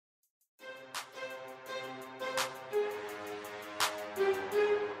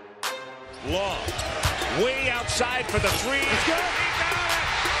Long. Way outside for the three. It's good.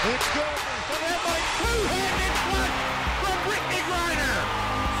 It's good. So they're like two-handed flush from Brittany Griner.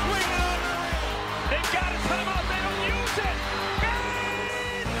 Swing on the rim. They've got a timeout. They don't use it.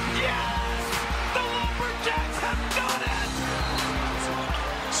 And yes! The Lumberjacks have done it!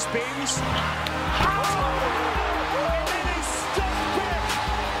 Spins. And then a step back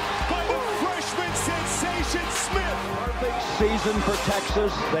by the freshman sensation Smith. Perfect season for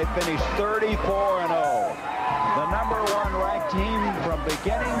Texas. They finished 34-0. The #1 ranked team from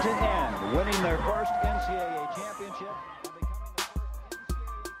beginning to end, winning their first NCAA championship.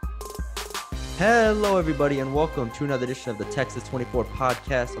 Hello, everybody, and welcome to another edition of the Texas 24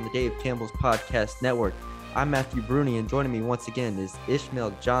 podcast on the Dave Campbell's Podcast Network. I'm Matthew Bruni, and joining me once again is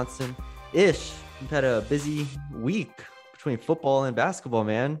Ishmael Johnson. Ish, you've had a busy week between football and basketball,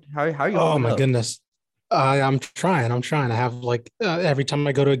 man. How are you? Oh, my goodness. I'm trying. I have every time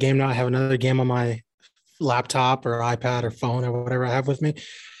I go to a game now, I have another game on my laptop or iPad or phone or whatever I have with me.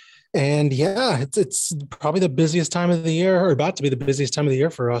 And yeah, it's probably the busiest time of the year, or about to be the busiest time of the year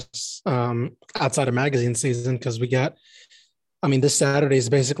for us outside of magazine season, because this Saturday is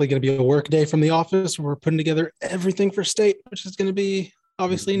basically going to be a work day from the office. We're putting together everything for state, which is going to be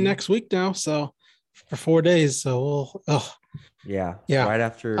obviously next week now. So for 4 days. So yeah.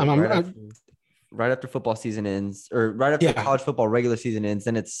 Right after football season ends, or right after college football regular season ends,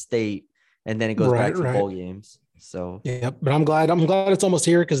 then it's state, and then it goes back to bowl games. So yeah, but I'm glad it's almost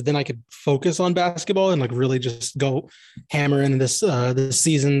here, because then I could focus on basketball and really just go hammer in this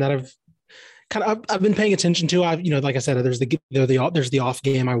season that I've been paying attention to. Like I said, there's the off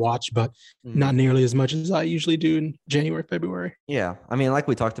game I watch, but not nearly as much as I usually do in January, February. Yeah, like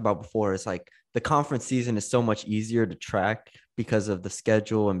we talked about before, it's like the conference season is so much easier to track because of the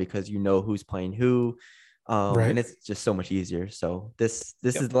schedule and because you know who's playing who. And it's just so much easier. So this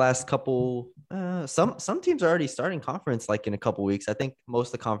is the last couple. Some teams are already starting conference like in a couple weeks. I think most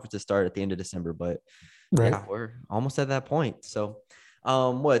of the conferences start at the end of December, but yeah, we're almost at that point. So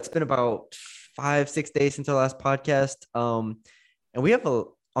it's been about 5-6 days since our last podcast. And we have on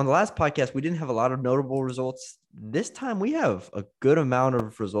the last podcast, we didn't have a lot of notable results. This time we have a good amount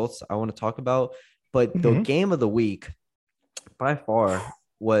of results I want to talk about, but the game of the week by far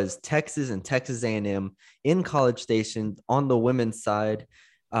was Texas and Texas A&M in College Station on the women's side.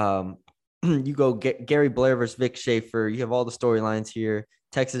 You go Gary Blair versus Vic Schaefer. You have all the storylines here.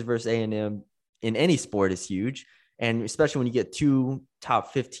 Texas versus A&M in any sport is huge. And especially when you get two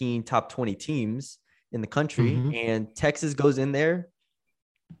top 15, top 20 teams in the country, and Texas goes in there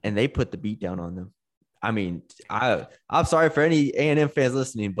and they put the beat down on them. I'm sorry for any A&M fans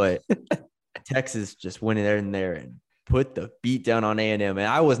listening, but Texas just went in there and put the beat down on A&M, and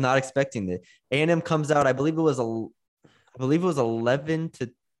I was not expecting that. A&M comes out, I believe it was 11-3.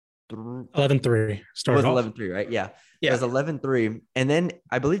 11-3 started. It was 11-3, right? Yeah. It was 11-3, and then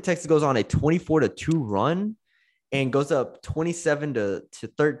I believe Texas goes on a 24-2 run and goes up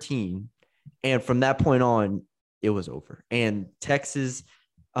 27-13, and from that point on, it was over. And Texas,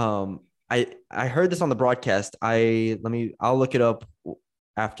 I heard this on the broadcast. I'll look it up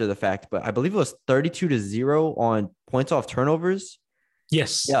after the fact, but I believe it was 32-0 on points off turnovers.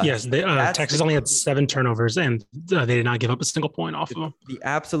 Yes. Texas only had 7 turnovers, and they did not give up a single point off of them. The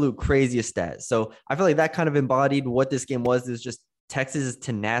absolute craziest stat. So I feel like that kind of embodied what this game was. Is just Texas's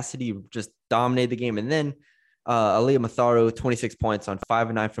tenacity just dominated the game. And then Aaliyah Matharu, 26 points on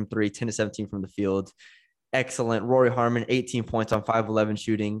 5-9 from 3, 10-17 from the field. Excellent. Rory Harmon, 18 points on 5-11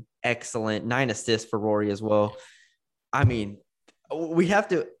 shooting. Excellent. 9 assists for Rory as well. We have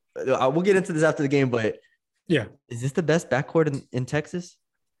to we'll get into this after the game, but yeah, is this the best backcourt in Texas?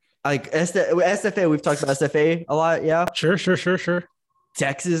 Like SFA, we've talked about SFA a lot. Yeah, sure.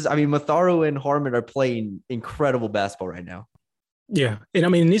 Texas, Matharu and Harmon are playing incredible basketball right now. Yeah, and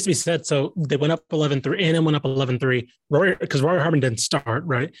it needs to be said. So they went up 11-3, and then went up 11-3. Because Rory Harmon didn't start,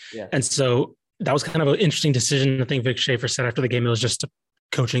 right? Yeah, and so that was kind of an interesting decision. I think Vic Schaefer said after the game it was just a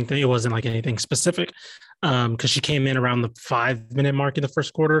coaching thing. It wasn't like anything specific, because she came in around the 5-minute mark in the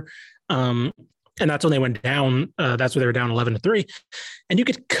first quarter, and that's when they went down. That's when they were down 11-3, and you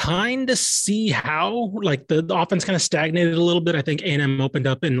could kind of see how the offense kind of stagnated a little bit. I think A&M opened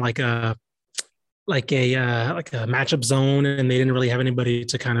up in like a matchup zone, and they didn't really have anybody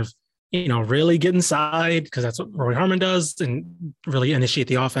to kind of really get inside, because that's what Rory Harmon does, and really initiate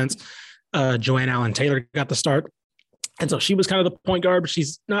the offense. Joanne Allen Taylor got the start. And so she was kind of the point guard, but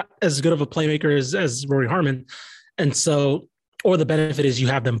she's not as good of a playmaker as Rory Harmon. And so, or the benefit is you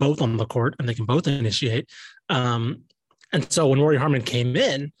have them both on the court and they can both initiate. And so when Rory Harmon came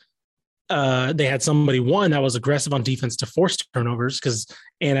in, they had somebody that was aggressive on defense to force turnovers because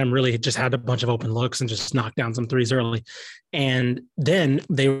A&M really just had a bunch of open looks and just knocked down some threes early. And then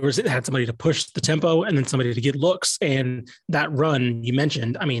they had somebody to push the tempo and then somebody to get looks. And that run you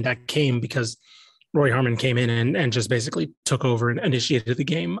mentioned, I mean, that came because Rory Harmon came in and just basically took over and initiated the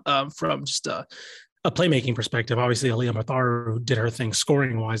game from just a playmaking perspective. Obviously, Aaliyah Matharu did her thing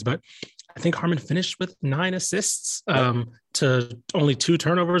scoring wise, but I think Harmon finished with 9 assists to only 2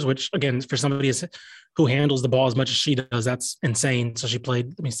 turnovers, which again, for somebody who handles the ball as much as she does, that's insane. So she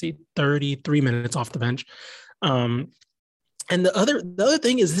played, 33 minutes off the bench. And the other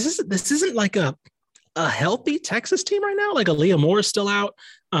thing is this isn't like a healthy Texas team right now. Like Aaliyah Moore is still out.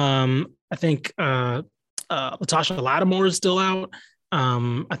 I think Latasha Lattimore is still out.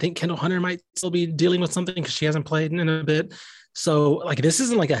 I think Kendall Hunter might still be dealing with something because she hasn't played in a bit. So like this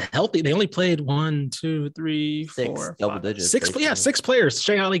isn't like a healthy. They only played 1, 2, 3, 4, double digits. 6. Yeah, 6 players.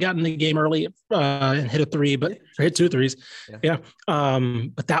 Shea Ali got in the game early and hit a 3, but hit 2 threes. Yeah.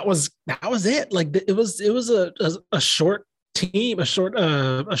 But that was it. Like it was a short team, a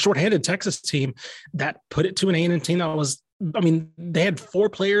short-handed Texas team that put it to an A&M team that was. I mean, they had 4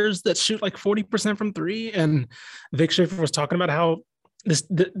 players that shoot like 40% from 3, and Vic Schaefer was talking about how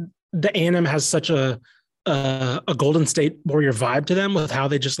the A&M has such a Golden State Warrior vibe to them with how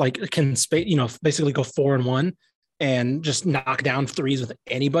they just like can basically go 4-1 and just knock down threes with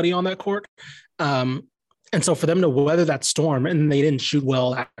anybody on that court. And so for them to weather that storm, and they didn't shoot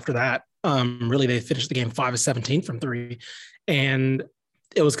well after that. Really, they finished the game 5 of 17 from 3, and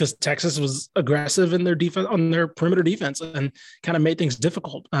it was because Texas was aggressive in their defense on their perimeter defense and kind of made things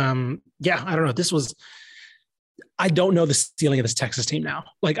difficult. I don't know. I don't know the ceiling of this Texas team now.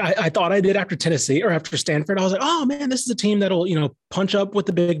 Like I thought I did after Tennessee or after Stanford. I was like, oh man, this is a team that'll, punch up with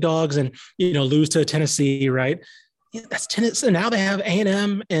the big dogs and, lose to Tennessee. Right. Yeah, that's Tennessee. Now they have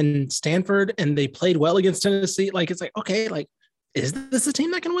A&M and Stanford and they played well against Tennessee. Like, it's like, okay, like, is this a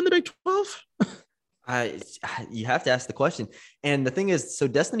team that can win the Big 12? You have to ask the question. And the thing is, so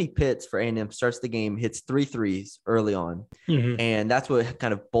Destiny Pitts for A&M starts the game, hits 3 threes early on. Mm-hmm. And that's what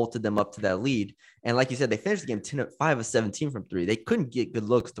kind of bolted them up to that lead. And like you said, they finished the game 5 of 17 from 3. They couldn't get good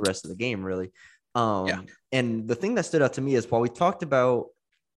looks the rest of the game, really. And the thing that stood out to me is while we talked about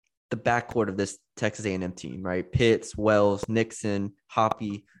the backcourt of this Texas A&M team, right? Pitts, Wells, Nixon,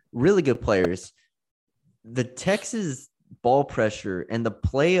 Hoppy, really good players. The Texas ball pressure and the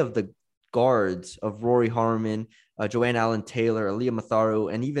play of the guards of Rory Harmon, Joanne Allen Taylor, Aaliyah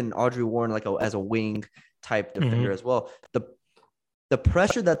Matharu, and even Audrey Warren, as a wing type defender as well. The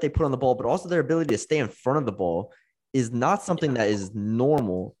pressure that they put on the ball, but also their ability to stay in front of the ball, is not something that is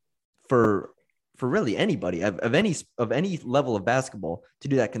normal for really anybody of any level of basketball to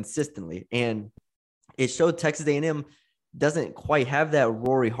do that consistently. And it showed Texas A&M doesn't quite have that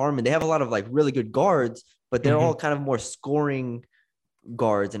Rory Harmon. They have a lot of really good guards, but they're all kind of more scoring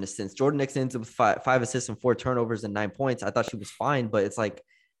guards in a sense. Jordan Nixon ends up with 5 assists and 4 turnovers and 9 points. I thought she was fine, but it's like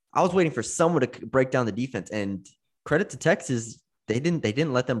I was waiting for someone to break down the defense. And credit to Texas, they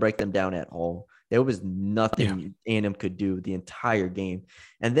didn't let them break them down at all. There was nothing A&M could do the entire game.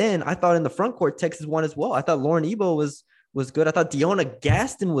 And then I thought in the front court, Texas won as well. I thought Lauren Ebo was good. I thought Deonna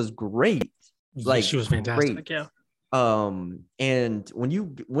Gaston was great. She was fantastic. Great. Yeah. And when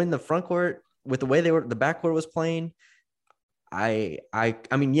you win the front court with the way the backcourt was playing, I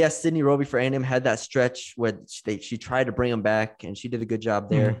mean, yes, Sydney Roby for A&M had that stretch where she tried to bring him back, and she did a good job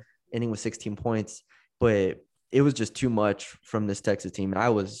there, ending with 16 points. But it was just too much from this Texas team. And I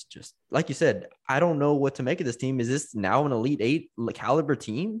was just, like you said, I don't know what to make of this team. Is this now an Elite 8 caliber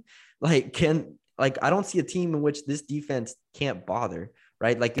team? I don't see a team in which this defense can't bother,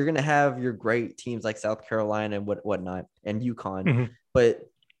 right? Like, you're going to have your great teams like South Carolina and whatnot and UConn. But,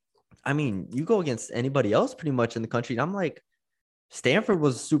 I mean, you go against anybody else pretty much in the country, and I'm like, Stanford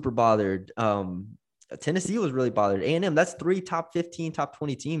was super bothered. Tennessee was really bothered. A&M, that's 3 top 15, top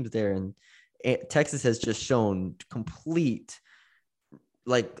 20 teams there. And Texas has just shown complete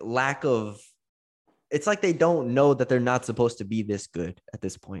lack of – it's like they don't know that they're not supposed to be this good at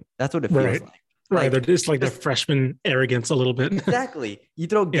this point. That's what it feels like. Right. They're just the freshman arrogance a little bit. Exactly. You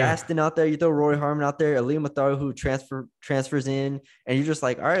throw Gaston out there, you throw Rory Harmon out there, Aaliyah Matharu who transfers in, and you're just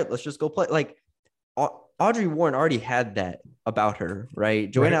like, all right, let's just go play. Audrey Warren already had that about her,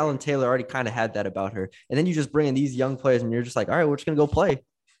 right? Joanne Allen Taylor already kind of had that about her. And then you just bring in these young players and you're just like, all right, we're just going to go play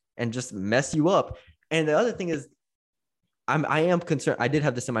and just mess you up. And the other thing is, I am concerned. I did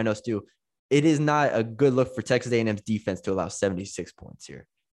have this in my notes too. It is not a good look for Texas A&M's defense to allow 76 points here.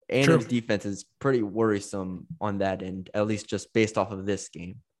 A&M's defense is pretty worrisome on that end, at least just based off of this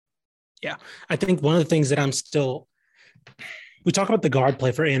game. Yeah. I think one of the things that I'm still we talk about the guard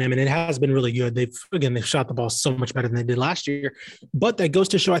play for A&M, and it has been really good. They've shot the ball so much better than they did last year, but that goes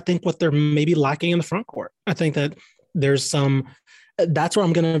to show, I think, what they're maybe lacking in the front court. I think that that's where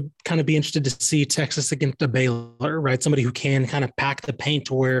I'm going to kind of be interested to see Texas against a Baylor, right? Somebody who can kind of pack the paint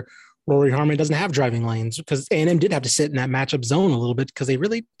to where Rory Harmon doesn't have driving lanes, because A&M did have to sit in that matchup zone a little bit because they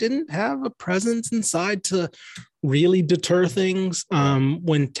really didn't have a presence inside to really deter things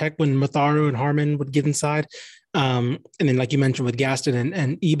when Matharu and Harmon would get inside. And then, like you mentioned with Gaston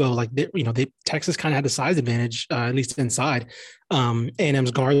and Ebo, like Texas kind of had the size advantage, at least inside.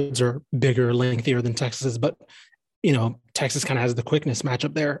 A&M's guards are bigger, lengthier than Texas's, but Texas kind of has the quickness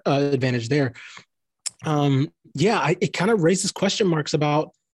matchup there, advantage there. It kind of raises question marks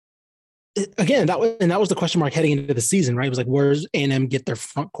about, again, that was the question mark heading into the season, right? It was like, where's A&M get their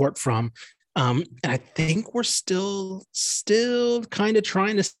front court from? And I think we're still kind of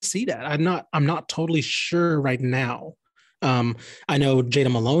trying to see that. I'm not totally sure right now. I know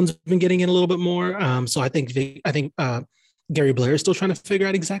Jada Malone's been getting in a little bit more. So I think Gary Blair is still trying to figure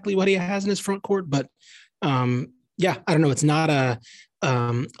out exactly what he has in his front court. But I don't know. It's not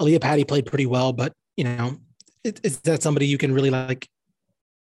Aaliyah Patty played pretty well, but is that somebody you can really like?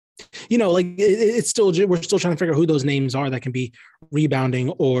 It's still, we're still trying to figure out who those names are that can be rebounding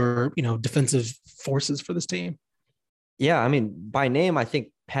or, defensive forces for this team. Yeah. I mean, by name, I think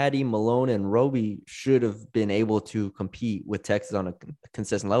Patty, Malone, and Roby should have been able to compete with Texas on a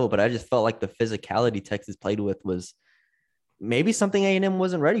consistent level, but I just felt like the physicality Texas played with was maybe something A&M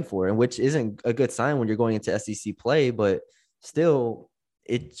wasn't ready for, and which isn't a good sign when you're going into SEC play, but still,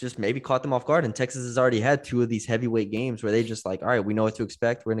 it just maybe caught them off guard. And Texas has already had 2 of these heavyweight games where they just like, all right, we know what to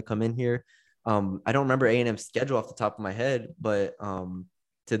expect. We're going to come in here. I don't remember A&M's schedule off the top of my head, but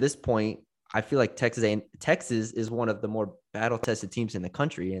to this point, I feel like Texas is one of the more battle-tested teams in the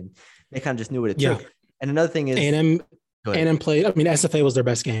country, and they kind of just knew what it took. And another thing is A&M played, I mean, SFA was their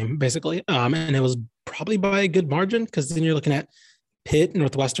best game, basically. And it was probably by a good margin, because then you're looking at Pitt,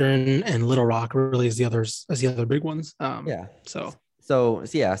 Northwestern, and Little Rock really as the other big ones. So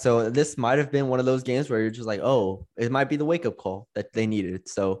this might have been one of those games where you're just like, oh, it might be the wake-up call that they needed.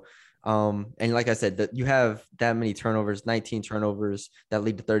 So, and like I said, that you have that many turnovers, 19 turnovers that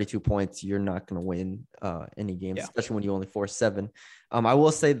lead to 32 points, you're not going to win any games, especially when you only force 7. I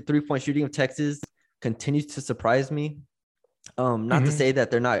will say the 3-point shooting of Texas continues to surprise me. Not to say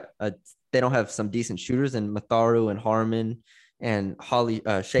that they're not, they don't have some decent shooters, and Matharu and Harmon and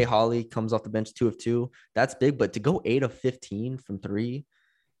Shea Holly comes off the bench 2 of 2. That's big, but to go 8 of 15 from 3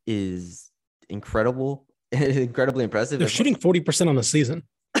 is incredible, incredibly impressive. They're shooting 40% on the season.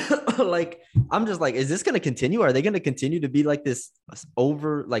 Like, I'm just like, is this going to continue? Are they going to continue to be like this are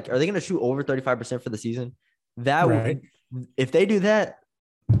they going to shoot over 35% for the season? If they do that,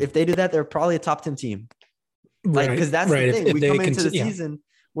 they're probably a top 10 team. Like, because that's the thing. We come into the season,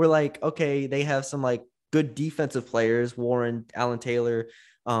 we're like, okay, they have some like good defensive players, Warren, Alan Taylor,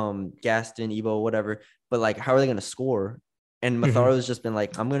 Gaston, Ebo, whatever. But like, how are they going to score? And Matharu's just been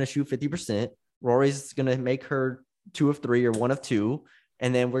like, I'm going to shoot 50%. Rory's going to make her 2 of 3 or 1 of 2.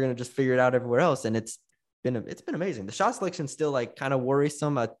 And then we're going to just figure it out everywhere else. And it's been amazing. The shot selection still like kind of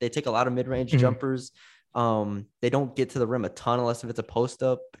worrisome. They take a lot of mid-range jumpers. They don't get to the rim a ton unless if it's a post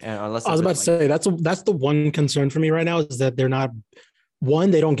up. And unless I was about to say that's the one concern for me right now, is that they're not,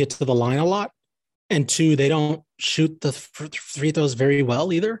 one, they don't get to the line a lot. And 2, they don't shoot the free throws very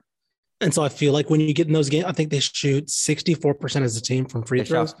well either. And so I feel like when you get in those games, I think they shoot 64% as a team from free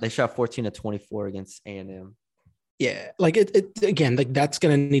throws. They shot 14 of 24 against A&M. Yeah, like it again, like that's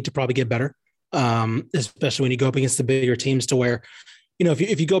going to need to probably get better, especially when you go up against the bigger teams, to where,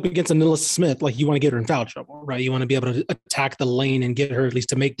 if you go up against a Nilla Smith, like you want to get her in foul trouble, right? You want to be able to attack the lane and get her at least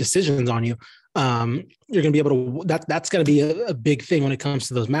to make decisions on you. You're going to be able to, that's going to be a big thing when it comes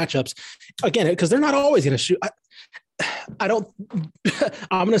to those matchups. Again, because they're not always going to shoot. I'm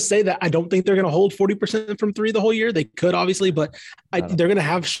going to say that I don't think they're going to hold 40% from 3 the whole year. They could, obviously, but they're going to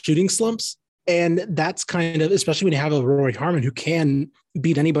have shooting slumps. And that's kind of, especially when you have a Rory Harmon who can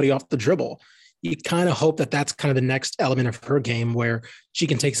beat anybody off the dribble, you kind of hope that that's kind of the next element of her game, where she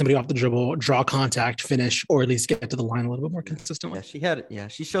can take somebody off the dribble, draw contact, finish, or at least get to the line a little bit more consistently.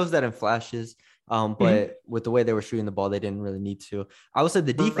 She shows that in flashes. But with the way they were shooting the ball, they didn't really need to. I would say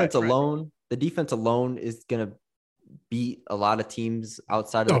the defense alone is going to beat a lot of teams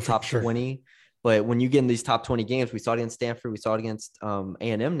outside of the top 20. But when you get in these top 20 games, we saw it against Stanford, we saw it against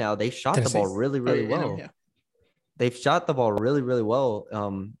A&M. Now they shot the ball really, really well. Yeah. They've shot the ball really, really well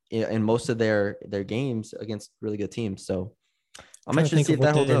in most of their games against really good teams. So I'm interested to see if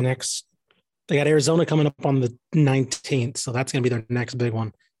that holds up. They got Arizona coming up on the 19th, so that's going to be their next big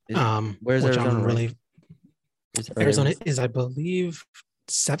one. Where's Arizona? Arizona is, I believe,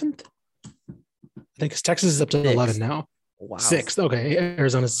 7th. I think Texas is up to 11 now. Wow. 6th. Okay,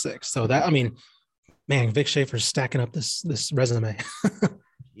 Arizona's 6th. So that, I mean, man, Vic Schaefer's stacking up this resume.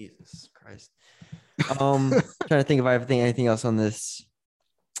 Jesus Christ. Trying to think if I have anything else on this.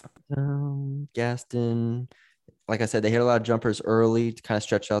 Gaston, like I said, they hit a lot of jumpers early to kind of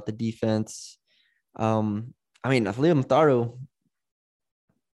stretch out the defense. I mean, Liam Tharu,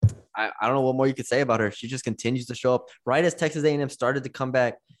 I don't know what more you could say about her. She just continues to show up. Right as Texas A&M started to come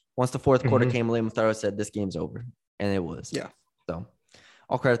back, once the fourth quarter came, Liam Tharu said, "This game's over," and it was. Yeah. So,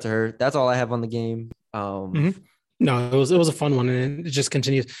 all credit to her. That's all I have on the game. No, it was a fun one, and it just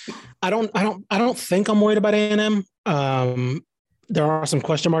continues. I don't think I'm worried about A&M. There are some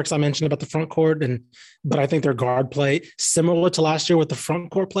question marks I mentioned about the front court, but I think their guard play, similar to last year with the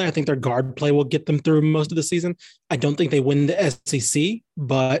front court play, I think their guard play will get them through most of the season. I don't think they win the SEC,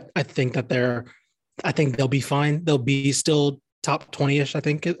 but I think that they'll be fine. They'll be still top 20-ish, I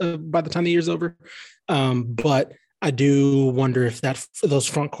think, by the time the year's over. But I do wonder if that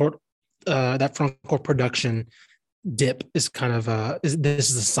front court production dip is kind of this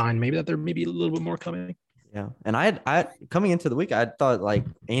is a sign maybe that there may be a little bit more coming. Yeah. And I coming into the week, I thought like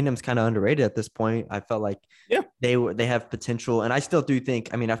A&M's kind of underrated at this point. I felt like they have potential. And I still do think,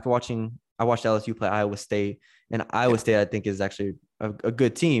 I mean, after I watched LSU play Iowa State, and Iowa State, I think, is actually a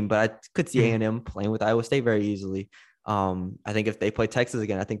good team, but I could see A&M playing with Iowa State very easily. I think if they play Texas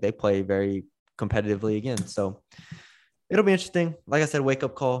again, I think they play very competitively again. So it'll be interesting. Like I said, wake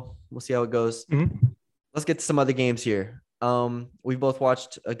up call. We'll see how it goes. Let's get to some other games here. We both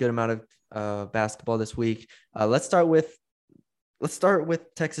watched a good amount of basketball this week. Let's start with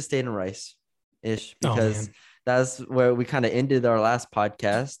Texas State and Rice ish, because that's where we kind of ended our last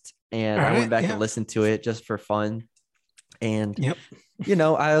podcast, and I went back and listened to it just for fun. And you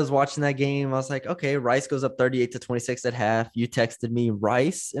know, I was watching that game. I was like, okay, Rice goes up 38-26 at half. You texted me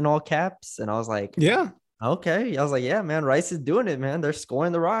Rice in all caps, and I was like, okay. I was like, yeah, man, Rice is doing it, man. They're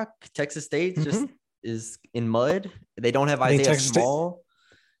scoring the rock. Texas State just is in mud. They don't have Isaiah Small.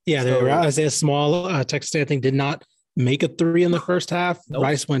 They were Isaiah Small. Texas State, I think, did not make a three in the first half. Nope.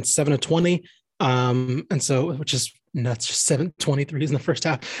 Rice went 7 of 20. And so, which is nuts, just 7 23s in the first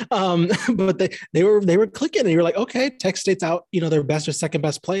half. But they were clicking, and you're like, okay, Texas State's out, you know, their best or second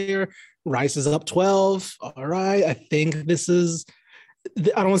best player. Rice is up 12. All right. I think this is,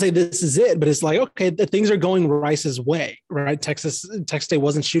 I don't want to say this is it, but it's like, okay, the things are going Rice's way, right? Texas State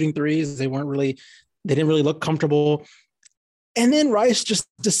wasn't shooting threes. They didn't really look comfortable. And then Rice just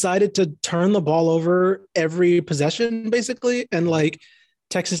decided to turn the ball over every possession, basically. And like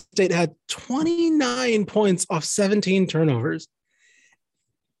Texas State had 29 points off 17 turnovers.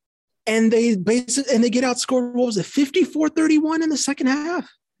 And they get outscored, what was it, 54-31 in the second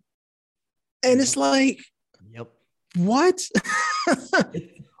half. And it's like, what?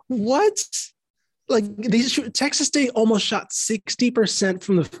 What? Like Texas State almost shot 60%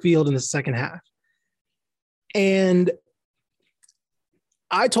 from the field in the second half. And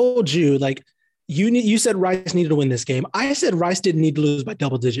I told you, like, you said Rice needed to win this game. I said Rice didn't need to lose by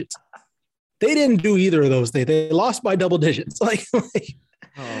double digits. They didn't do either of those things. They lost by double digits. Like oh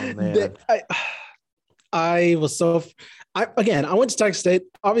man, I went to Texas State.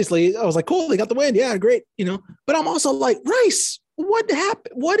 Obviously, I was like, cool, they got the win. Yeah, great, you know. But I'm also like, Rice, what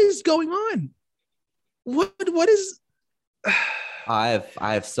happened? What is going on? What is?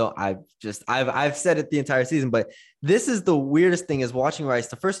 I've said it the entire season, but this is the weirdest thing is watching Rice.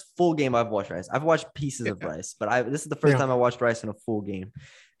 The first full game I've watched Rice. I've watched pieces of Rice, but this is the first time I watched Rice in a full game.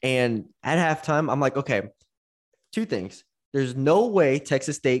 And at halftime, I'm like, okay, two things. There's no way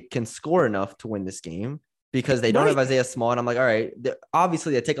Texas State can score enough to win this game because they don't have Isaiah Small. And I'm like, all right,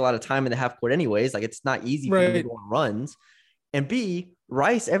 obviously they take a lot of time in the half court anyways. Like it's not easy for them to go on runs. And B,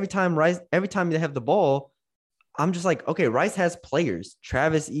 Rice, every time they have the ball, I'm just like, okay, Rice has players.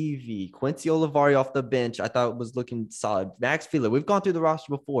 Travis Evie, Quincy Olivari off the bench, I thought was looking solid. Max Feeler, we've gone through the roster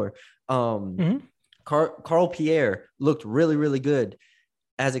before. Carl Pierre looked really, really good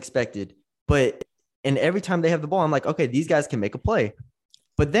as expected. And every time they have the ball, I'm like, okay, these guys can make a play.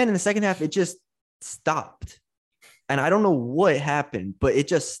 But then in the second half, it just stopped. And I don't know what happened, but it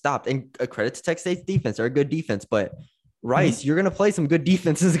just stopped. And a credit to Texas State's defense. They're a good defense, but Rice, you're going to play some good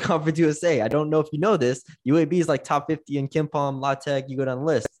defenses in Conference USA. I don't know if you know this. UAB is like top 50 in KenPom, La Tech. You go down the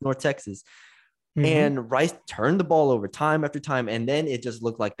list, North Texas. And Rice turned the ball over time after time. And then it just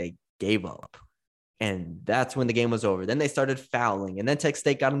looked like they gave up. And that's when the game was over. Then they started fouling. And then Texas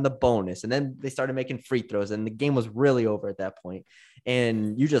State got in the bonus. And then they started making free throws. And the game was really over at that point.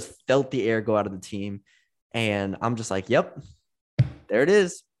 And you just felt the air go out of the team. And I'm just like, yep, there it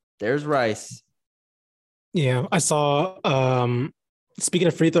is. There's Rice. Yeah, I saw. Speaking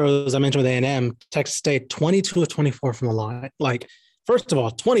of free throws, I mentioned with A&M, Texas State 22 of 24 from the line. Like, first of all,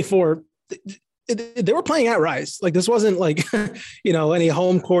 24. They were playing at Rice. Like, this wasn't like, any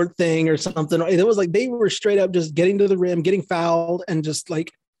home court thing or something. It was like they were straight up just getting to the rim, getting fouled, and just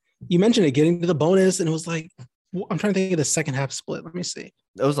like you mentioned it, getting to the bonus. And it was like, I'm trying to think of the second half split. Let me see.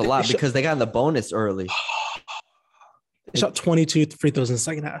 It was a lot because they got in the bonus early. They shot 22 free throws in the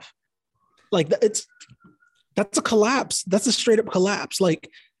second half. Like, that's a collapse. That's a straight up collapse. Like,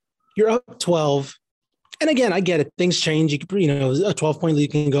 you're up 12. And again, I get it. Things change. You could, a 12-point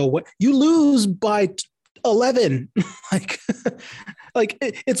lead can go. What you lose by 11. like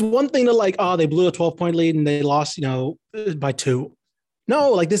it's one thing to like, they blew a 12-point lead and they lost, by 2.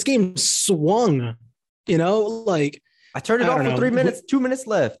 No, like this game swung. Like I turned it off for 3 minutes. 2 minminutes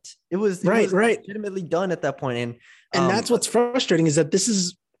left. It was right. legitimately done at that point. And that's what's frustrating is that this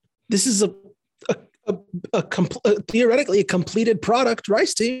is theoretically a completed product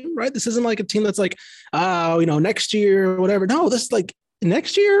Rice team, right? This isn't like a team that's like, next year or whatever. No, this is like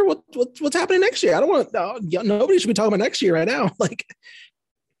next year. What's happening next year? I don't want. Nobody should be talking about next year right now. Like,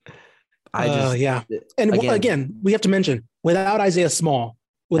 yeah. And again, we have to mention without Isaiah Small,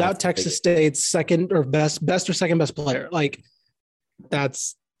 without Texas State's second or best or second best player, like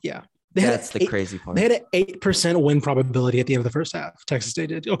that's That's the crazy part. They had an 8% win probability at the end of the first half. Texas State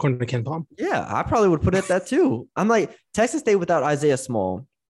did, according to KenPom. Yeah, I probably would put it at that too. I'm like, Texas State without Isaiah Small.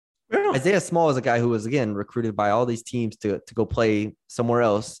 Yeah. Isaiah Small is a guy who was, again, recruited by all these teams to go play somewhere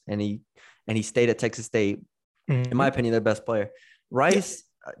else, and he stayed at Texas State. Mm-hmm. In my opinion, their best player. Rice,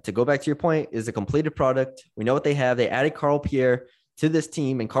 to go back to your point, is a completed product. We know what they have. They added Carl Pierre to this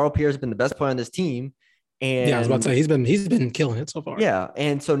team, and Carl Pierre has been the best player on this team. And I was about to say he's been killing it so far. Yeah,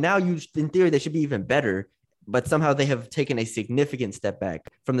 and so now in theory they should be even better, but somehow they have taken a significant step back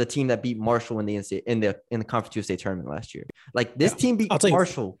from the team that beat Marshall in the Conference USA tournament last year. Like this team beat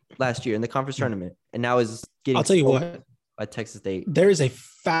Marshall last year in the conference tournament, and now is getting. I'll tell you what, by Texas State. There is a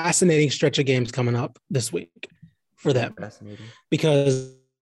fascinating stretch of games coming up this week for them. Fascinating because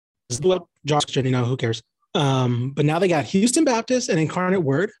Josh, who cares? But now they got Houston Baptist and Incarnate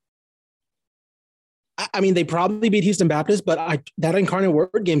Word. I mean, they probably beat Houston Baptist, but that Incarnate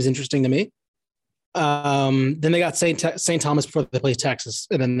Word game is interesting to me. Then they got St. Thomas before they play Texas,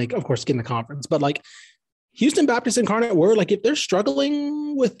 and then they, of course, get in the conference. But like Houston Baptist, Incarnate Word, like if they're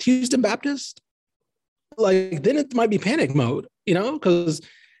struggling with Houston Baptist, like then it might be panic mode, because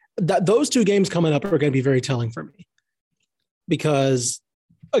those two games coming up are going to be very telling for me. Because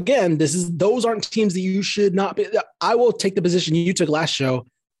again, those aren't teams that you should not be. I will take the position you took last show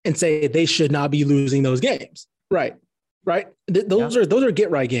and say they should not be losing those games. Right. Those are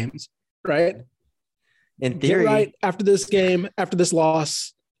get right games, right? In theory, get right after this game, after this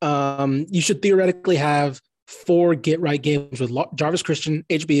loss, you should theoretically have 4 get right games with Jarvis Christian,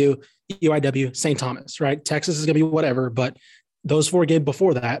 HBU, UIW, St. Thomas, right? Texas is going to be whatever, but those 4 games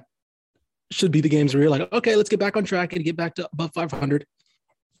before that should be the games where you're like, okay, let's get back on track and get back to above 500.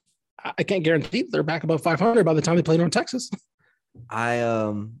 I can't guarantee they're back above 500 by the time they play North Texas.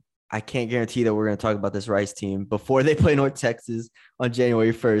 I can't guarantee that we're going to talk about this Rice team before they play North Texas on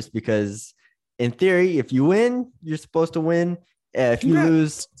January 1st, because in theory, if you win, you're supposed to win. If you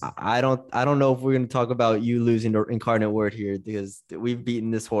lose, I don't know if we're going to talk about you losing the Incarnate Word here, because we've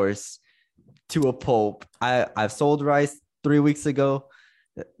beaten this horse to a pulp. I've sold Rice 3 weeks ago.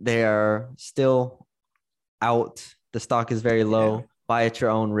 They are still out. The stock is very low. Yeah. Buy at your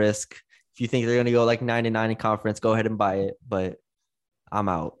own risk. If you think they're going to go like 9-9 in conference, go ahead and buy it. But I'm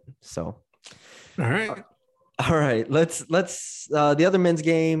out. So, all right. Let's the other men's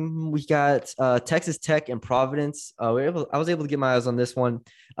game. We got Texas Tech and Providence. I was able to get my eyes on this one.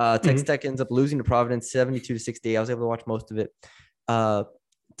 Texas Tech ends up losing to Providence 72-68. I was able to watch most of it.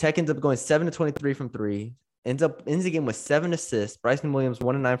 Tech ends up going 7-23 from 3. Ends the game with 7 assists. Bryson Williams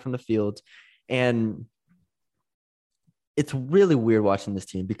 1-9 from the field, and it's really weird watching this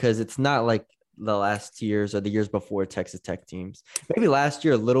team because it's not like the last years or the years before Texas Tech teams. Maybe last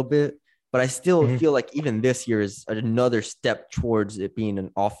year a little bit, but I still feel like even this year is another step towards it being an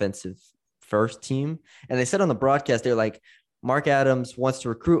offensive first team. And they said on the broadcast, they're like, Mark Adams wants to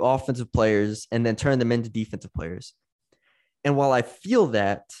recruit offensive players and then turn them into defensive players. And while I feel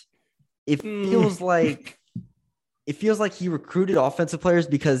that, it feels like he recruited offensive players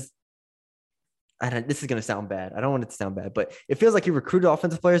because this is going to sound bad. I don't want it to sound bad, but it feels like he recruited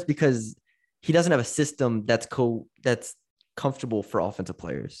offensive players because he doesn't have a system that's comfortable for offensive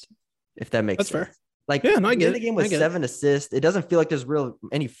players, if that makes sense. Fair. Like, yeah, I get the game with 7 assists. It doesn't feel like there's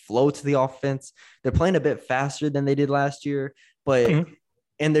any flow to the offense. They're playing a bit faster than they did last year, but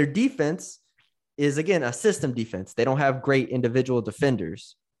and their defense is, again, a system defense. They don't have great individual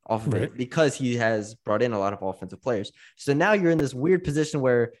defenders off of it because he has brought in a lot of offensive players. So now you're in this weird position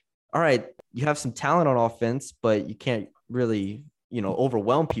where, all right, you have some talent on offense, but you can't really,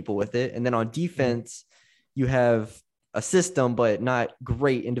 overwhelm people with it. And then on defense, you have a system, but not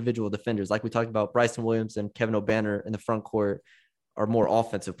great individual defenders. Like we talked about, Bryson Williams and Kevin O'Banner in the front court are more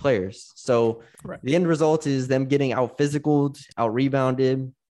offensive players. So the end result is them getting out physicaled, out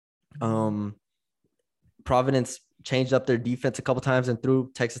rebounded. Providence changed up their defense a couple times and threw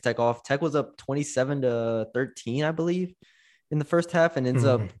Texas Tech off. Tech was up 27-13, I believe, in the first half, and ends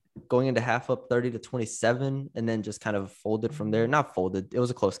up going into half up 30-27, and then just kind of folded from there. Not folded. It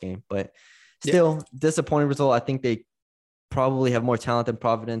was a close game, but still disappointing result. I think they probably have more talent than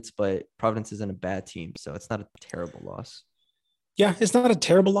Providence, but Providence isn't a bad team, so it's not a terrible loss. Yeah, it's not a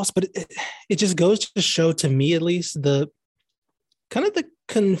terrible loss, but it just goes to show, to me at least, the kind of the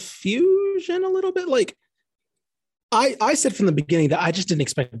confusion a little bit. Like I said from the beginning that I just didn't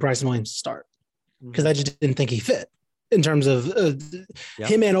expect Bryson Williams to start because I just didn't think he fit in terms of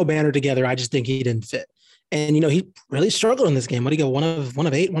him and O'Banner together. I just think he didn't fit. And, he really struggled in this game. What did he go? One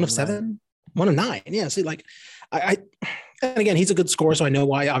of 8, 1 of 7, 1 of 9. Yeah. See, like and again, he's a good scorer, so I know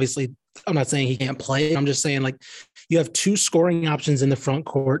why. Obviously, I'm not saying he can't play. I'm just saying, like, you have 2 scoring options in the front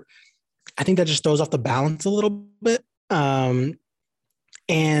court. I think that just throws off the balance a little bit. And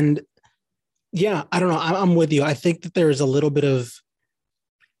yeah, I don't know. I'm with you. I think that there's a little bit of,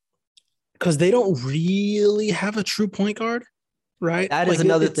 because they don't really have a true point guard, right? That is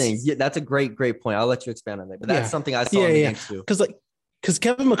another thing. Yeah, that's a great point. I'll let you expand on that. But that's something I saw in the game too. Because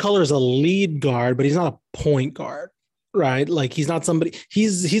Kevin McCullough is a lead guard, but he's not a point guard, right? Like, he's not somebody.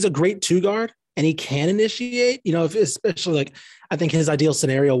 He's a great 2 guard, and he can initiate. Especially, like, I think his ideal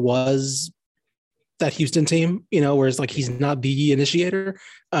scenario was that Houston team, whereas, like, he's not the initiator,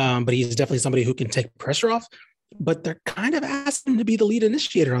 but he's definitely somebody who can take pressure off. But they're kind of asking him to be the lead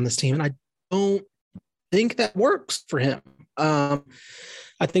initiator on this team, and I don't think that works for him. I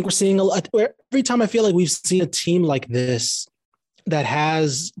think we're seeing every time I feel like we've seen a team like this that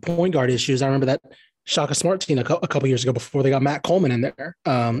has point guard issues. I remember that Shaka Smart team a couple years ago before they got Matt Coleman in there.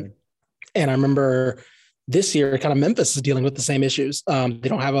 And I remember this year, kind of Memphis is dealing with the same issues. They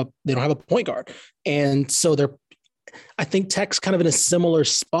don't have a point guard. And so I think Tech's kind of in a similar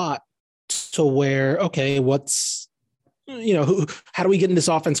spot to where, okay, how do we get in this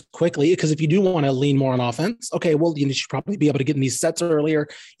offense quickly? Because if you do want to lean more on offense, okay, well, you should probably be able to get in these sets earlier.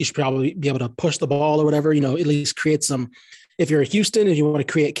 You should probably be able to push the ball or whatever, at least create some. If you're a Houston and you want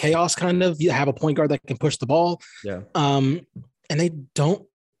to create chaos, kind of, you have a point guard that can push the ball. Yeah. And they don't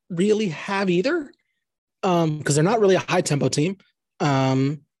really have either, because they're not really a high tempo team.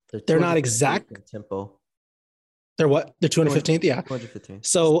 They're not exact tempo. They're what? They're 215th. Yeah. 215.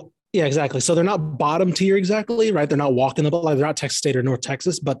 So yeah, exactly. So they're not bottom tier exactly, right? They're not walking the ball. They're not Texas State or North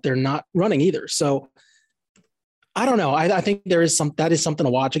Texas, but they're not running either. So I don't know. I think that is something to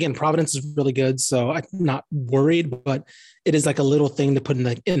watch. Again, Providence is really good, so I'm not worried, but it is like a little thing to put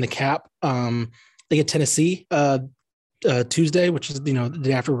in the cap. They get Tennessee Tuesday, which is the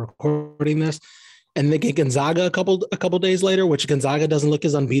day after recording this, and they get Gonzaga a couple days later, which Gonzaga doesn't look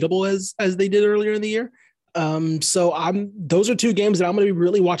as unbeatable as they did earlier in the year. So those are 2 games that I'm going to be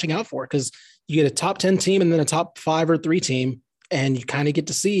really watching out for, because you get a top 10 team and then a top 5 or 3 team, and you kind of get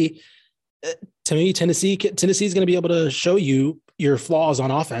to see. To me, Tennessee is going to be able to show you your flaws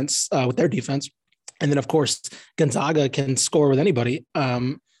on offense with their defense. And then, of course, Gonzaga can score with anybody,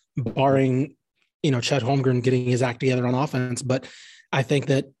 barring, Chet Holmgren getting his act together on offense. But I think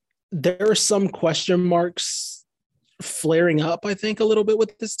that there are some question marks flaring up, I think, a little bit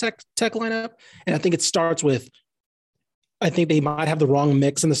with this tech lineup. And I think it starts with, I think they might have the wrong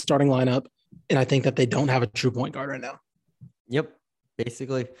mix in the starting lineup. And I think that they don't have a true point guard right now. Yep,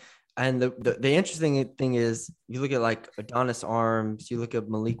 basically. And the interesting thing is, you look at like Adonis Arms, you look at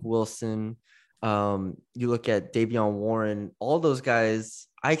Malik Wilson, you look at Davion Warren, all those guys.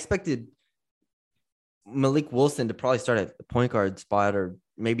 I expected Malik Wilson to probably start at the point guard spot, or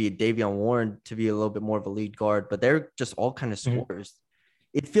maybe Davion Warren to be a little bit more of a lead guard, but they're just all kind of scorers.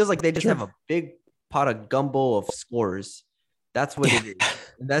 It feels like they just have a big pot of gumbo of scorers. That's what it is.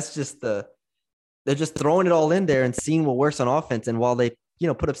 And that's just they're just throwing it all in there and seeing what works on offense. And while they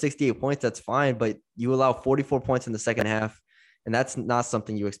put up 68 points, that's fine, but you allow 44 points in the second half, and that's not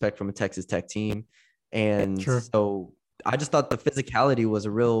something you expect from a Texas Tech team. And so I just thought the physicality was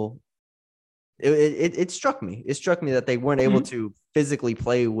a real it struck me. It struck me that they weren't able to physically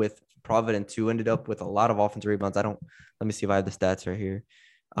play with Providence, who ended up with a lot of offensive rebounds. Let me see if I have the stats right here.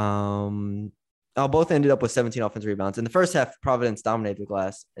 Both ended up with 17 offensive rebounds. In the first half, Providence dominated the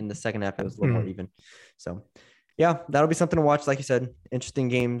glass. In the second half, it was a little more even. So, yeah, that'll be something to watch. Like you said, interesting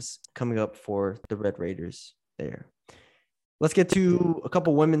games coming up for the Red Raiders there. Let's get to a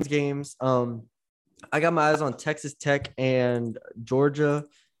couple women's games. I got my eyes on Texas Tech and Georgia.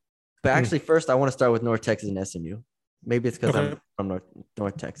 But actually, first, I want to start with North Texas and SMU. Maybe it's because I'm from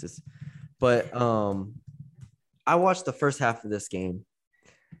North Texas. But I watched the first half of this game,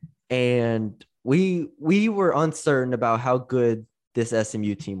 and we were uncertain about how good this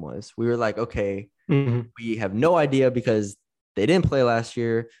SMU team was. We were like, okay, we have no idea because they didn't play last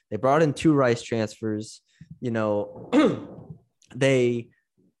year. They brought in 2 Rice transfers. You know, they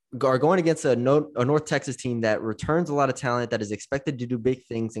are going against a North Texas team that returns a lot of talent, that is expected to do big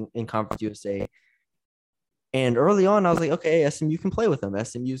things in Conference USA. And early on, I was like, okay, SMU can play with them.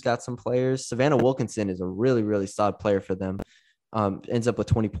 SMU's got some players. Savannah Wilkinson is a really, really solid player for them. Ends up with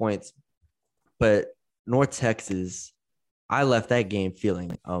 20 points. But North Texas, I left that game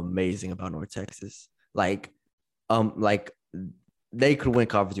feeling amazing about North Texas. Like they could win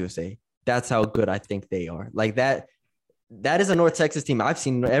Conference USA. That's how good I think they are. Like that is a North Texas team. I've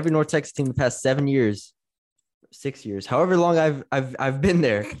seen every North Texas team the past 7 years, 6 years, however long I've been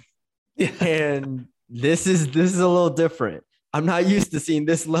there. Yeah. And this is a little different. I'm not used to seeing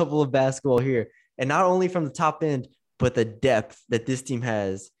this level of basketball here. And not only from the top end, but the depth that this team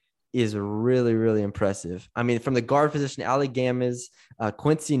has is really, really impressive. I mean, from the guard position, Allie Gamez,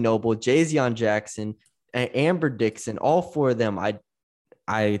 Quincy Noble, Jayzion Jackson, Amber Dixon, all 4 of them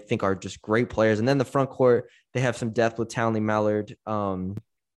I think are just great players. And then the front court, they have some depth with Townley Mallard. Where'd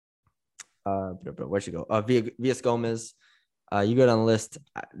she go? Villas Gomez. You go down the list.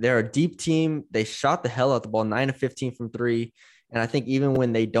 They're a deep team. They shot the hell out the ball, 9 of 15 from 3. And I think even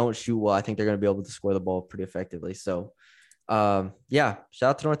when they don't shoot well, I think they're going to be able to score the ball pretty effectively. So, shout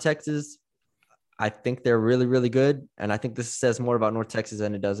out to North Texas. I think they're really, really good. And I think this says more about North Texas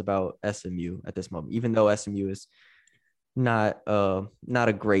than it does about SMU at this moment, even though SMU is not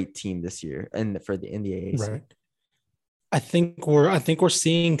a great team this year in the AAC. Right. I think we're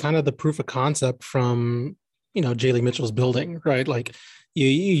seeing kind of the proof of concept from, Jaylee Mitchell's building, right? Like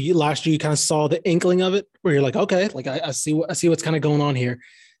you last year, you kind of saw the inkling of it where you're like, okay, like I see what's kind of going on here.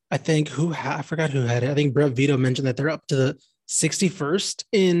 I think I forgot who had it. I think Brett Vito mentioned that they're up to the 61st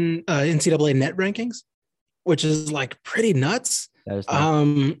in NCAA net rankings, which is like pretty nuts. That is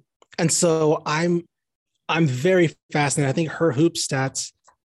nuts. And so I'm very fascinated. I think her hoop stats,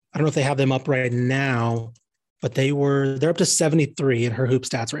 I don't know if they have them up right now, but they're up to 73 in her hoop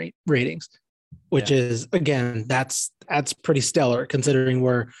stats ratings, which is, again, that's pretty stellar considering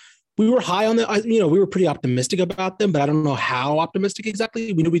we were high on we were pretty optimistic about them, but I don't know how optimistic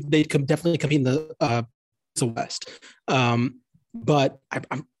exactly. We knew they'd definitely compete in the West. But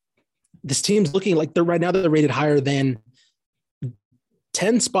this team's looking like they're rated higher than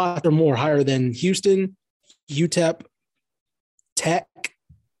 10 spots or more higher than Houston, UTEP, Tech.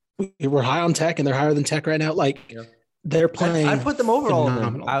 We're high on Tech, and they're higher than Tech right now. Like they're playing. I'd put them over all of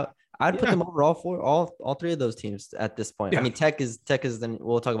them. I'd put them over all 3 of those teams at this point. Yeah. I mean, Tech is. Then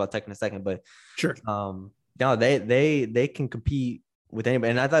we'll talk about Tech in a second, but sure. No, they can compete with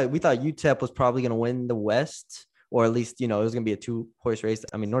anybody. And we thought UTEP was probably going to win the West, or at least it was going to be a 2-horse race.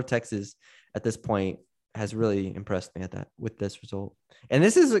 I mean, North Texas at this point has really impressed me with this result. And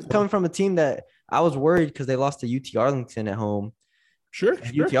this is coming from a team that I was worried because they lost to UT Arlington at home. Sure.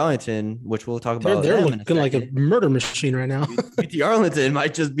 UT Arlington, which we'll talk about. They're looking like a murder machine right now. UT Arlington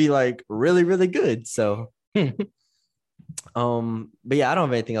might just be like really, really good. So, but yeah, I don't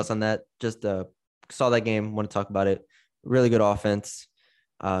have anything else on that. Just saw that game, want to talk about it. Really good offense.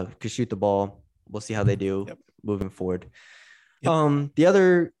 Could shoot the ball. We'll see how they do moving forward. Yep. The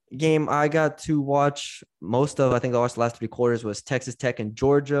other game I got to watch most of, I think I watched the last 3 quarters, was Texas Tech and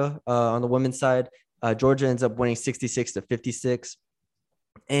Georgia on the women's side. Georgia ends up winning 66-56.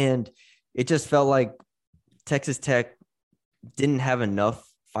 And it just felt like Texas Tech didn't have enough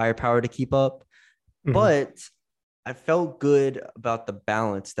firepower to keep up. Mm-hmm. But I felt good about the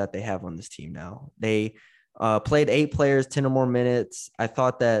balance that they have on this team now. They played 8 players, 10 or more minutes. I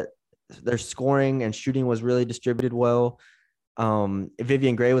thought that their scoring and shooting was really distributed well.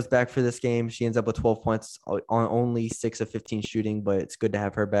 Vivian Gray was back for this game. She ends up with 12 points on only 6 of 15 shooting, but it's good to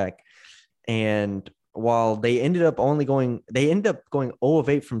have her back. And while they ended up going 0 of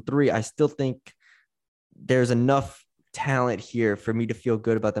 8 from 3, I still think there's enough talent here for me to feel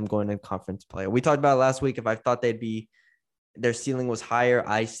good about them going to conference play. We talked about it last week. If I thought their ceiling was higher,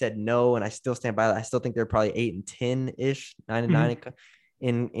 I said no, and I still stand by that. I still think they're probably 8 and 10 ish, 9 and 9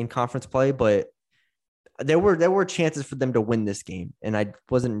 in conference play. But there were chances for them to win this game, and I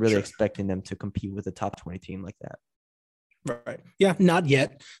wasn't really Sure. expecting them to compete with a top 20 team like that. Right. Yeah, not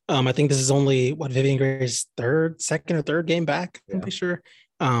yet. I think this is only Vivian Gray's second or third game back. I'm pretty sure.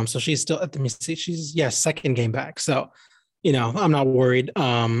 So she's still, let me see, she's second game back. So, I'm not worried.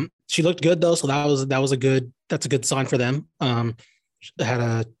 She looked good though, so that's a good sign for them. They had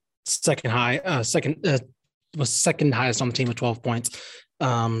a was second highest on the team with 12 points,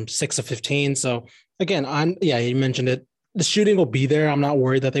 6 of 15. So again, you mentioned it. The shooting will be there. I'm not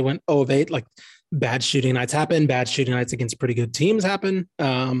worried that they went 0 of 8. Like, bad shooting nights happen. Bad shooting nights against pretty good teams happen.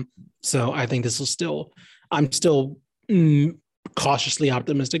 So I think I'm still cautiously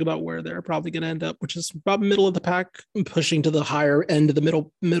optimistic about where they're probably going to end up, which is about middle of the pack, pushing to the higher end of the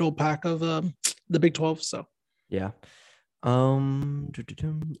middle pack of the Big 12. So yeah. All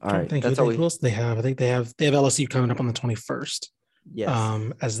right. That's all they have. I think they have LSU coming up on the 21st.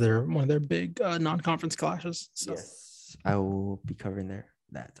 Yes. As one of their big non-conference clashes. So. Yes, I will be covering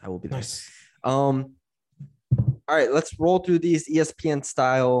that. I will be there. Nice. All right, let's roll through these ESPN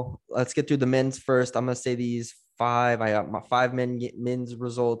style. Let's get through the men's first. I'm gonna say these 5. I got my 5 men's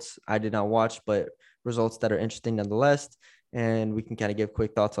results. I did not watch, but results that are interesting nonetheless. And we can kind of give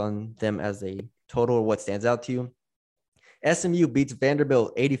quick thoughts on them as a total or what stands out to you. SMU beats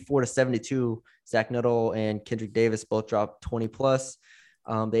Vanderbilt 84-72. Zach Nuttall and Kendrick Davis both dropped 20 plus.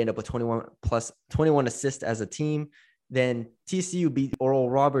 They end up with 21 assists as a team. Then TCU beat Oral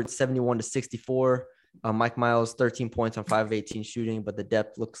Roberts 71-64. Mike Miles, 13 points on 5 of 18 shooting, but the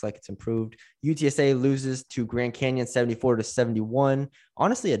depth looks like it's improved. UTSA loses to Grand Canyon 74-71.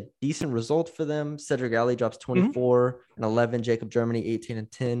 Honestly, a decent result for them. Cedric Alley drops 24 and 11. Jacob Germany, 18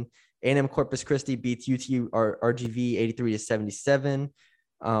 and 10. A&M Corpus Christi beats RGV 83-77.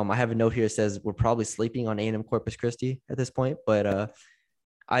 I have a note here that says we're probably sleeping on A&M Corpus Christi at this point, but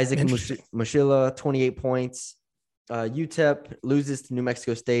Isaac Mushila, 28 points. UTEP loses to New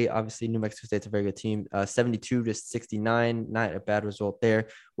Mexico State. Obviously, New Mexico State's a very good team. 72-69, not a bad result there.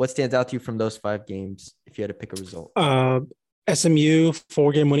 What stands out to you from those 5 games if you had to pick a result? SMU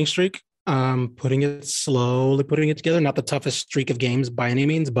 4-game winning streak. Putting it together. Not the toughest streak of games by any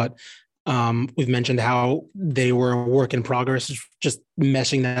means, but we've mentioned how they were a work in progress, just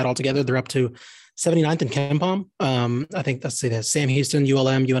meshing that all together. They're up to 79th in KenPom. I think that's Sam Houston,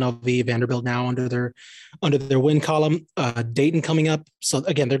 ULM, UNLV, Vanderbilt now under their win column. Dayton coming up. So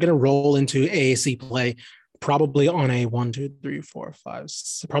again, they're going to roll into AAC play probably on a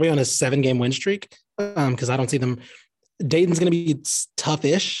probably on a 7-game win streak. Because I don't see them. Dayton's going to be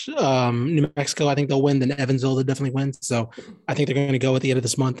tough-ish. New Mexico, I think they'll win. Then Evansville, they'll definitely win. So I think they're going to go at the end of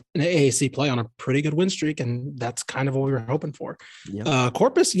this month in AAC play on a pretty good win streak, and that's kind of what we were hoping for. Yep.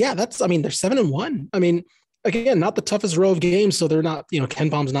 Corpus, they're 7-1. I mean, again, not the toughest row of games, so they're not.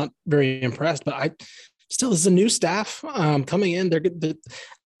 KenPom's not very impressed, but this is a new staff coming in. They're good.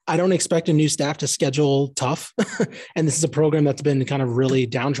 I don't expect a new staff to schedule tough, and this is a program that's been kind of really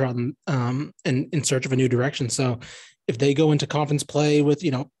downtrodden and in search of a new direction. So if they go into conference play with,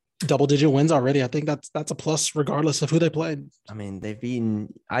 double-digit wins already, I think that's a plus regardless of who they played. I mean, they've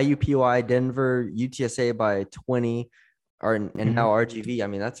beaten IUPUI, Denver, UTSA by 20, and now RGV. I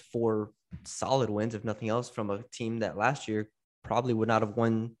mean, that's 4 solid wins, if nothing else, from a team that last year probably would not have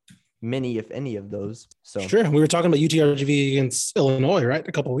won many, if any, of those. So sure, we were talking about UTRGV against Illinois, right?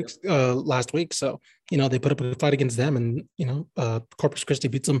 A couple of weeks last week. So they put up a fight against them, and Corpus Christi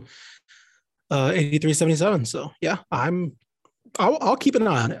beats them 83-77. So yeah, I'll keep an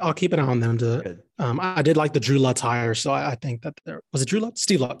eye on it. I'll keep an eye on them to. I did like the Drew Lutz hire, so I think that was it Drew Lutz,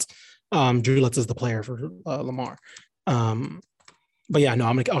 Steve Lutz. Drew Lutz is the player for Lamar. But yeah, no,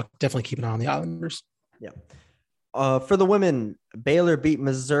 I'll definitely keep an eye on the Islanders. Yeah. For the women, Baylor beat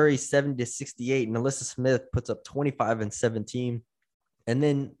Missouri 70-68. Alyssa Smith puts up 25 and 17. And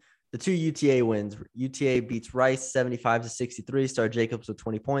then the 2 UTA wins. UTA beats Rice 75-63. Star Jacobs with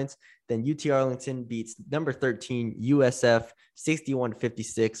 20 points. Then UT Arlington beats number 13 USF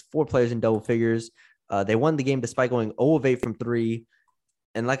 61-56. 4 players in double figures. They won the game despite going 0 of 8 from 3.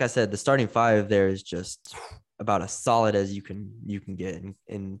 And like I said, the starting 5 there is just about as solid as you can get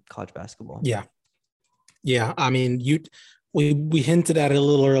in college basketball. Yeah. Yeah, I mean, we hinted at it a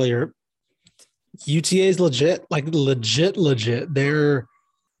little earlier. UTA is legit. They're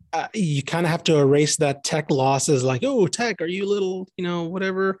you kind of have to erase that Tech loss as like, oh, Tech, are you little,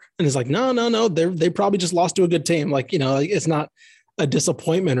 whatever? And it's like, no. They probably just lost to a good team. It's not a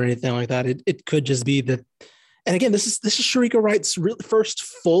disappointment or anything like that. It could just be that. And again, this is Sharika Wright's first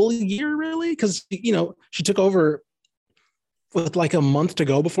full year, really, because she took over with like a month to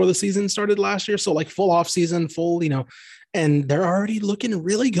go before the season started last year. So like full off season, and they're already looking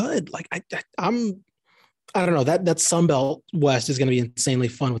really good. Like I'm I don't know. That Sun Belt West is going to be insanely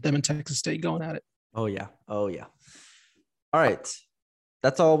fun with them and Texas State going at it. Oh yeah. All right.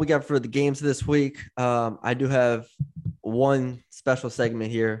 That's all we got for the games this week. I do have one special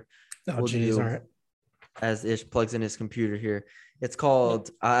segment here. Oh, geez. All right. As Ish plugs in his computer here. It's called,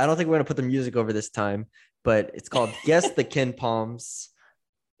 I don't think we're going to put the music over this time, but it's called Guess the KenPoms.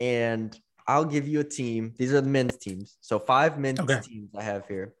 And I'll give you a team. These are the men's teams. So 5 men's teams I have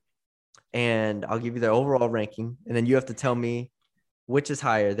here. And I'll give you their overall ranking. And then you have to tell me which is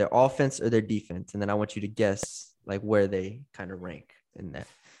higher, their offense or their defense. And then I want you to guess like where they kind of rank in that.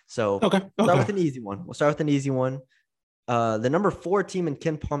 So start with an easy one. We'll start with an easy one. The number 4 team in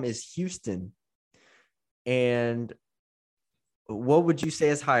KenPom is Houston. And what would you say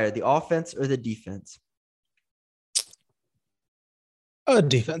is higher, the offense or the defense?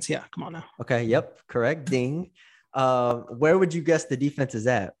 Defense. Yeah. Come on now. Okay. Yep. Correct. Ding. Where would you guess the defense is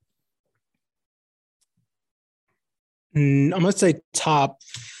at? I'm going to say top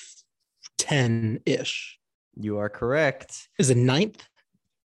 10-ish. You are correct. Is it 9th?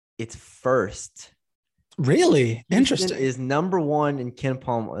 It's first. Really? Houston Interesting. is number 1 in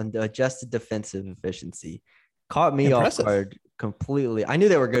KenPom on the adjusted defensive efficiency. Caught me off guard completely. I knew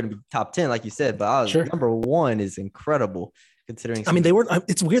they were going to be top 10, like you said, but number 1 is incredible considering. I mean, they were.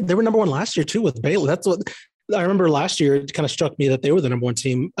 It's weird. They were number 1 last year too with Baylor. That's what I remember last year. It kind of struck me that they were the number 1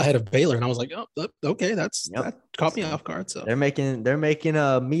 team ahead of Baylor, and I was like, oh, okay, that caught me off guard. So they're making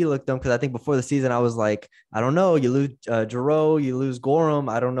me look dumb because I think before the season I was like, I don't know, you lose Giroux, you lose Gorham,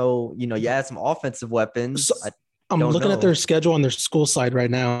 I don't know, you add some offensive weapons. So, I'm looking at their schedule on their school side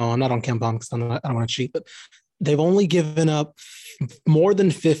right now. I'm not on KenPom because I don't want to cheat, but they've only given up more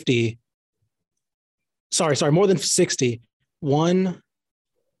than 50. More than 60.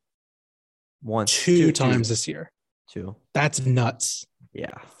 Two times this year. 2. That's nuts.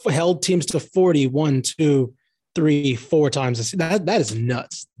 Yeah. Held teams to 40, 1, 2, 3, 4 times this year. That is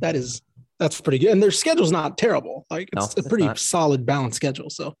nuts. That's pretty good. And their schedule's not terrible. Like it's a pretty solid balanced schedule.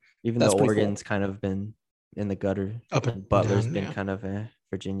 So even though Oregon's kind of been in the gutter, Butler's been kind of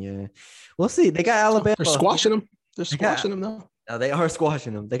Virginia. We'll see. They got Alabama. They're squashing them. They're squashing them though. No, they are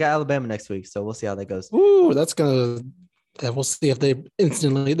squashing them. They got Alabama next week, so we'll see how that goes. Ooh, that's gonna. Yeah, we'll see if they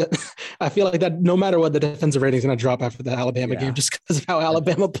instantly. I feel like that no matter what, the defensive rating is gonna drop after the Alabama game just because of how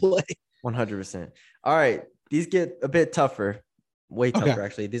Alabama play. 100%. All right, these get a bit tougher. Way tougher,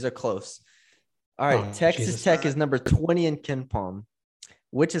 actually. These are close. All right, Texas Tech is number 20 in KenPom.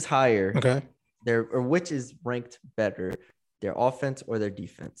 Which is higher? Okay. Which is ranked better, their offense or their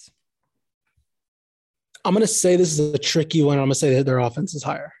defense? I'm going to say this is a tricky one. I'm going to say that their offense is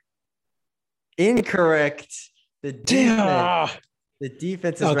higher. Incorrect. The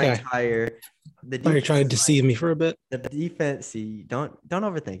defense is ranked higher. You're trying to deceive me for a bit. The defense, see, don't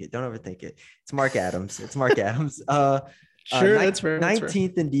overthink it. Don't overthink it. It's Mark Adams. Sure, that's fair.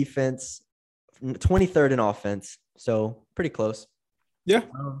 19th in defense, 23rd in offense. So pretty close. Yeah.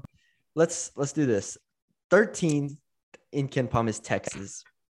 Let's do this. 13th in KenPom is Texas.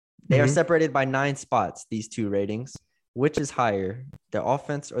 They are separated by 9 spots, these two ratings. Which is higher, their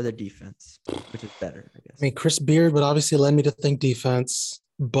offense or their defense? Which is better, I guess? I mean, Chris Beard would obviously led me to think defense,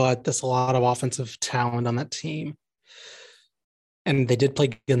 but there's a lot of offensive talent on that team. And they did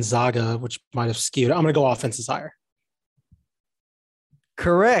play Gonzaga, which might have skewed. I'm going to go offense is higher.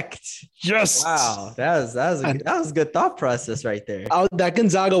 Correct. Yes. Wow. That was a good thought process right there. That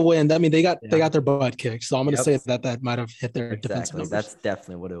Gonzaga win. I mean, they got their butt kicked. So I'm going to say that might have hit their defensive numbers. That's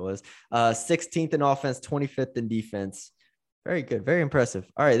definitely what it was. 16th in offense, 25th in defense. Very good. Very impressive.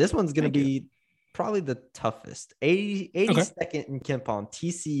 All right. This one's going to be probably the toughest. 82nd in KenPom,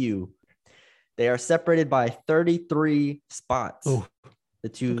 TCU. They are separated by 33 spots. Ooh. The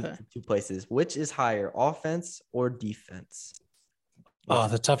two places. Which is higher, offense or defense? Oh,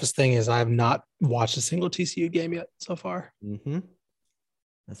 the toughest thing is I have not watched a single TCU game yet so far. Mm-hmm.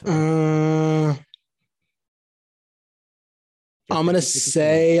 That's what I'm going to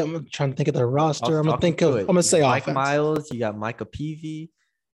say, I'm trying to think of the roster. I'm going to say offense. Mike Miles, you got Micah Peavy.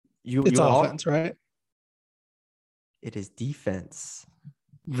 It's offense, right? It is defense.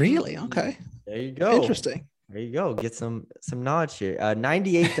 Really? Okay. There you go. Interesting. There you go. Get some notch here.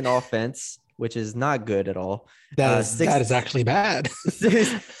 98th in offense, which is not good at all. That is actually bad.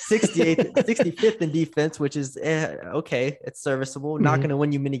 65th in defense, which is okay. It's serviceable. Not going to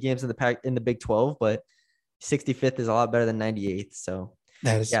win you many games in the Big 12, but 65th is a lot better than 98th. So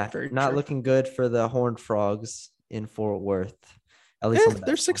that is not true. Looking good for the Horned Frogs in Fort Worth. At least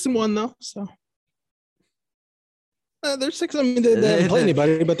they're 6-1 though. So they're 6. I mean, they didn't play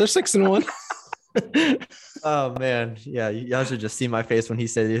anybody, but they're 6-1. Oh man, yeah, y'all should just see my face when he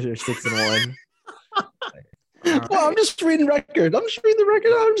said they're 6-1. Well, I'm just reading record. I'm just reading the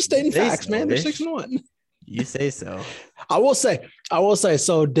record. I'm just stating facts, man. They're 6-1. You say so. I will say.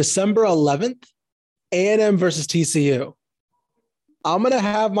 So December 11th, A&M versus TCU. I'm gonna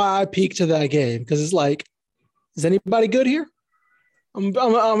have my eye peek to that game because it's like, is anybody good here? That's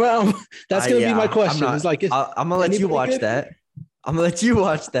gonna be my question. It's like, I'm gonna let you watch that. I'm gonna let you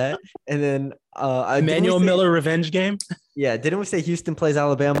watch that, and then Emmanuel Miller revenge game. Yeah, didn't we say Houston plays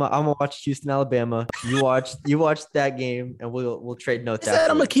Alabama? I'm gonna watch Houston, Alabama. You watch that game, and we'll trade notes. I'm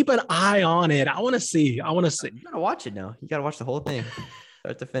gonna keep an eye on it. I want to see. You gotta watch it now. You gotta watch the whole thing,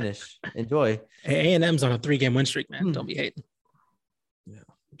 start to finish. Enjoy. Hey, A&M's on a 3-game win streak, man. Don't be hating. Yeah.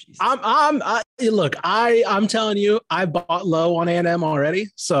 Jesus. I'm telling you, I bought low on A&M already,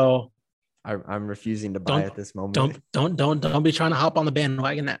 so I'm refusing to buy at this moment. Don't be trying to hop on the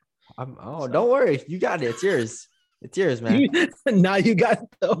bandwagon now. Don't worry, you got it. It's yours, man. Now you got it,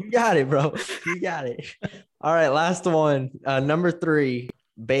 though. You got it, bro. You got it. All right, last one. Number 3,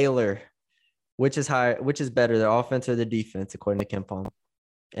 Baylor. Which is better, their offense or their defense, according to KenPom?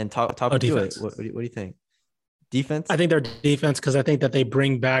 And talk to it. What do you think? Defense? I think their defense, because I think that they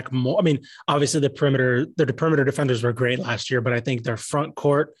bring back more. I mean, obviously the perimeter defenders were great last year, but I think their front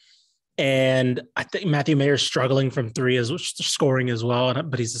court, and I think Matthew Mayer's struggling from 3 as scoring as well,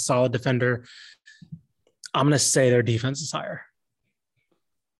 but he's a solid defender. I'm going to say their defense is higher.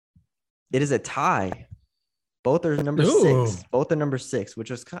 It is a tie. Both are number 6. Both are number 6,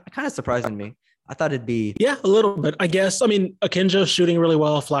 which was kind of surprising to me. I thought it'd be. Yeah, a little bit, I guess. I mean, Akinjo's shooting really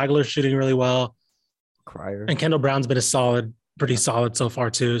well. Flagler's shooting really well. Cryer. And Kendall Brown's been pretty solid so far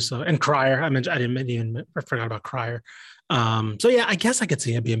too. So, and Cryer, I forgot about Cryer. So yeah, I guess I could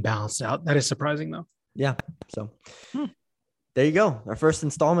see it being balanced out. That is surprising though. Yeah. So there you go. Our first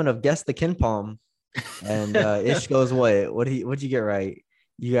installment of Guess the KenPom. And Ish goes, what'd you get right?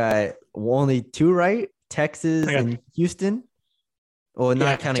 You got only 2 right? Texas and Houston. Well,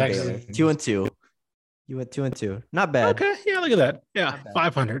 not counting Baylor. 2 and 2. You went 2 and 2. Not bad. Okay. Yeah, look at that. Yeah,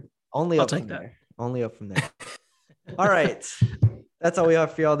 500. I'll take that. Only up from there. All right. That's all we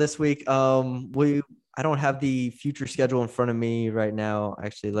have for y'all this week. I don't have the future schedule in front of me right now.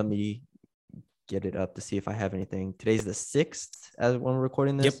 Actually, let me get it up to see if I have anything. Today's the 6th as when we're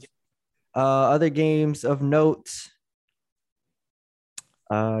recording this. Yep. Other games of note.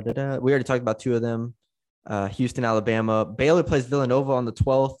 We already talked about 2 of them. Houston, Alabama. Baylor plays Villanova on the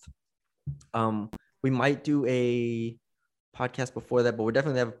 12th. We might do a podcast before that, but we're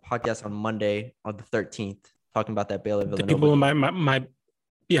definitely have a podcast on Monday on the 13th talking about that Baylor Villanova.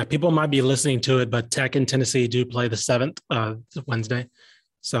 People might be listening to it, but Tech and Tennessee do play the 7th, Wednesday.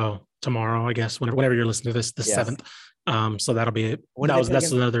 So tomorrow, I guess, whenever you're listening to this, the 7th. So that'll be it.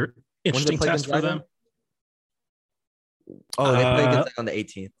 That's another interesting test for them. Oh, they play against on the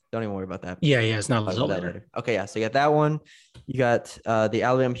 18th. Don't even worry about that. Yeah, it's not later. Okay, yeah. So you got that one. You got the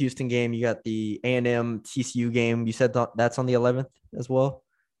Alabama Houston game. You got the A&M TCU game. You said that's on the 11th as well?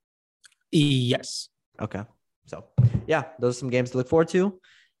 Yes. Okay. So, yeah, those are some games to look forward to.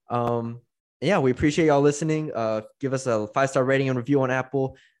 Yeah, we appreciate y'all listening. Give us a 5-star rating and review on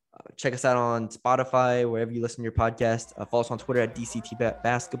Apple. Check us out on Spotify, wherever you listen to your podcast. Follow us on Twitter at DCT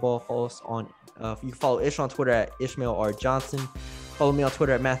Basketball. Follow us on, you can follow Ish on Twitter at Ishmael R. Johnson. Follow me on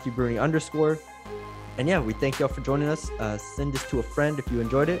Twitter at Matthew Bruni _. And yeah, we thank y'all for joining us. Send this to a friend if you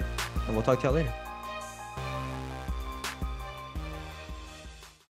enjoyed it, and we'll talk to y'all later.